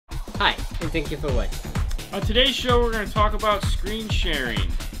Hi, and thank you for watching. On today's show, we're going to talk about screen sharing.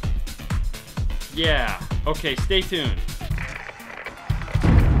 Yeah, okay, stay tuned.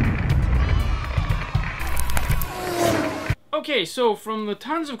 Okay, so from the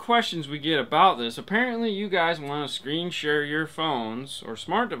tons of questions we get about this, apparently you guys want to screen share your phones or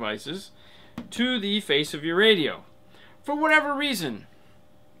smart devices to the face of your radio. For whatever reason.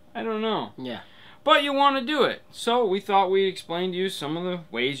 I don't know. Yeah. But you want to do it. So we thought we'd explain to you some of the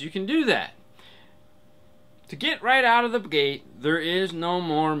ways you can do that. To get right out of the gate, there is no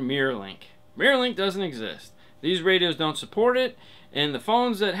more MiraLink. MiraLink doesn't exist. These radios don't support it, and the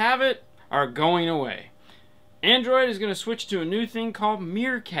phones that have it are going away. Android is going to switch to a new thing called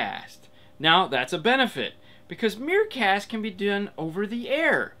MiraCast. Now, that's a benefit, because MiraCast can be done over the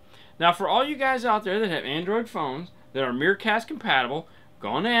air. Now, for all you guys out there that have Android phones that are MiraCast compatible, go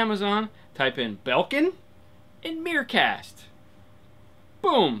on to Amazon, type in Belkin and MiraCast.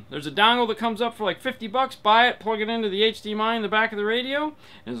 Boom! There's a dongle that comes up for like 50 bucks. Buy it, plug it into the HDMI in the back of the radio,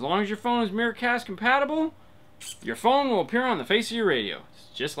 and as long as your phone is MiraCast compatible, your phone will appear on the face of your radio. It's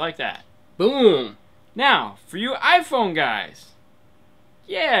just like that. Boom! Now, for you iPhone guys,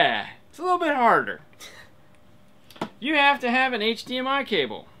 yeah, it's a little bit harder. You have to have an HDMI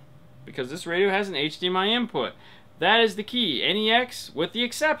cable, because this radio has an HDMI input. That is the key. NEX, with the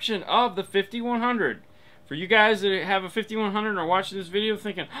exception of the 5100. For you guys that have a 5100 and are watching this video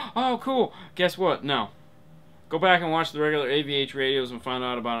thinking, oh cool, guess what? No. Go back and watch the regular AVH radios and find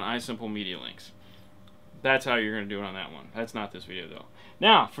out about an iSimple Media Links. That's how you're going to do it on that one. That's not this video though.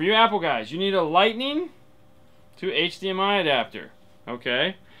 Now, for you Apple guys, you need a Lightning to HDMI adapter.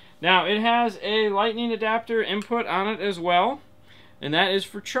 Okay? Now, it has a Lightning adapter input on it as well, and that is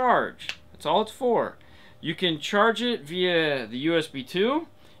for charge. That's all it's for. You can charge it via the USB 2.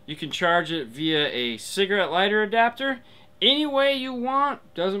 You can charge it via a cigarette lighter adapter. Any way you want,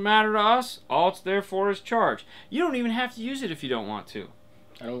 doesn't matter to us. All it's there for is charge. You don't even have to use it if you don't want to.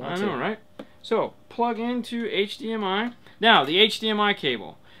 I don't want to. I know, right? So, plug into HDMI. Now, the HDMI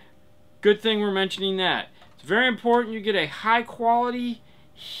cable. Good thing we're mentioning that. It's very important you get a high quality,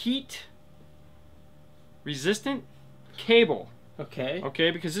 heat resistant cable. Okay.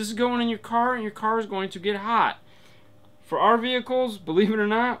 Okay, because this is going in your car and your car is going to get hot. For our vehicles, believe it or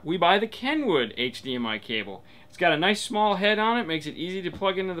not, we buy the Kenwood HDMI cable. It's got a nice small head on it, makes it easy to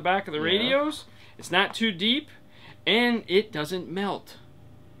plug into the back of the radios. It's not too deep, and it doesn't melt.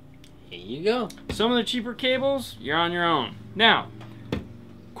 Here you go. Some of the cheaper cables, you're on your own. Now,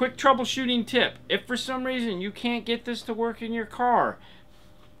 quick troubleshooting tip. If for some reason you can't get this to work in your car,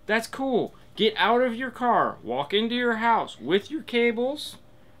 that's cool. Get out of your car, walk into your house with your cables,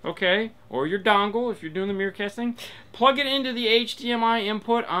 okay, or your dongle if you're doing the MiraCast thing. Plug it into the HDMI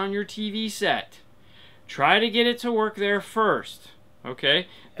input on your TV set. Try to get it to work there first, okay?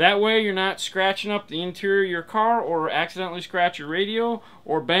 That way you're not scratching up the interior of your car or accidentally scratch your radio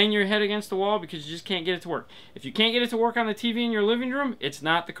or bang your head against the wall because you just can't get it to work. If you can't get it to work on the TV in your living room, it's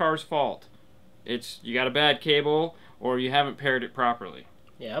not the car's fault. It's you got a bad cable or you haven't paired it properly.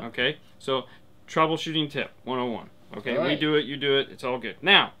 Yep. Okay, so troubleshooting tip 101. Okay, all right. We do it, you do it, it's all good.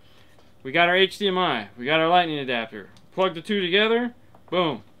 Now, we got our HDMI, we got our Lightning adapter. Plug the two together,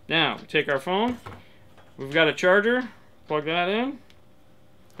 boom. Now, we take our phone, we've got a charger, plug that in.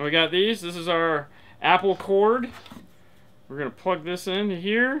 And we got these, this is our Apple cord. We're going to plug this into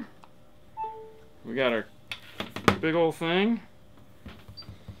here. We got our big old thing.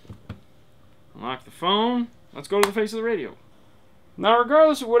 Unlock the phone. Let's go to the face of the radio. Now,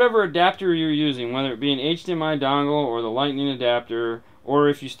 regardless of whatever adapter you're using, whether it be an HDMI dongle or the Lightning adapter, or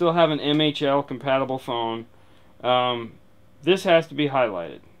if you still have an MHL compatible phone, this has to be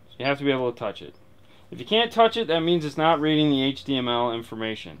highlighted. You have to be able to touch it. If you can't touch it, that means it's not reading the HTML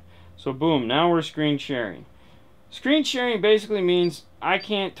information. So boom, now we're screen sharing. Screen sharing basically means I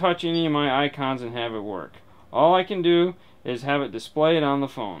can't touch any of my icons and have it work. All I can do is have it display it on the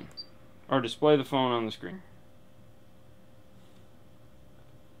phone, or display the phone on the screen.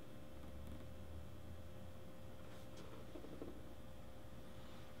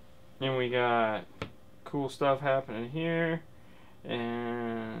 Then we got cool stuff happening here,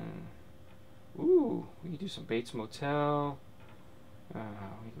 and ooh, we can do some Bates Motel. We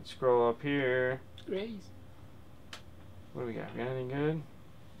can scroll up here. Great. What do we got? We got anything good?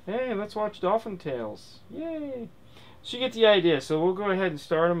 Hey, let's watch Dolphin Tales. Yay! So you get the idea. So we'll go ahead and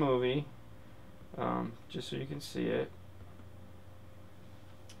start a movie, just so you can see it.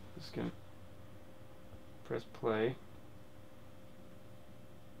 Just gonna press play.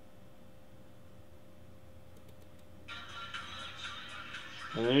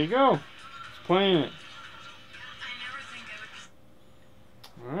 And there you go. It's playing it.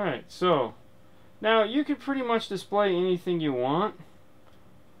 Alright, so now you can pretty much display anything you want.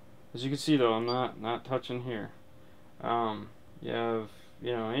 As you can see, though, I'm not touching here. You have,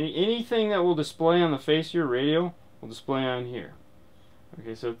 you know, anything that will display on the face of your radio will display on here.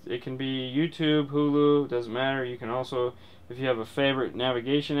 Okay, so it can be YouTube, Hulu, doesn't matter. You can also, if you have a favorite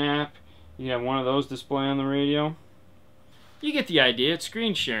navigation app, you can have one of those display on the radio. You get the idea. It's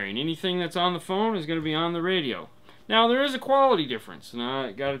screen sharing. Anything that's on the phone is going to be on the radio. Now, there is a quality difference.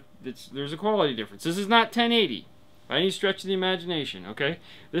 And there's a quality difference. This is not 1080 by any stretch of the imagination, okay?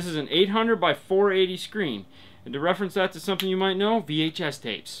 This is an 800 by 480 screen. And to reference that to something you might know, VHS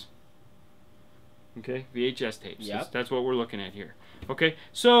tapes. Okay, VHS tapes. Yep. That's what we're looking at here. Okay,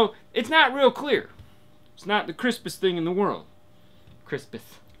 so it's not real clear. It's not the crispest thing in the world.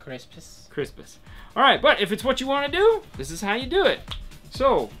 Crispest. Alright, but if it's what you want to do, this is how you do it.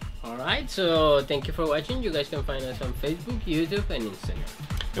 So, alright, so thank you for watching. You guys can find us on Facebook, YouTube, and Instagram.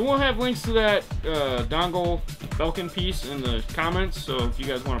 And we'll have links to that dongle Belkin piece in the comments, so if you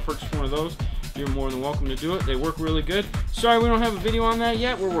guys want to purchase one of those, you're more than welcome to do it. They work really good. Sorry we don't have a video on that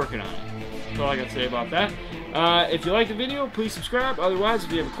yet. We're working on it. That's all I got to say about that. If you like the video, please subscribe. Otherwise,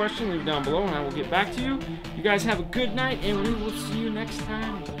 if you have a question, leave it down below and I will get back to you. You guys have a good night, and we will see you next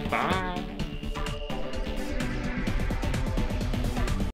time. Bye.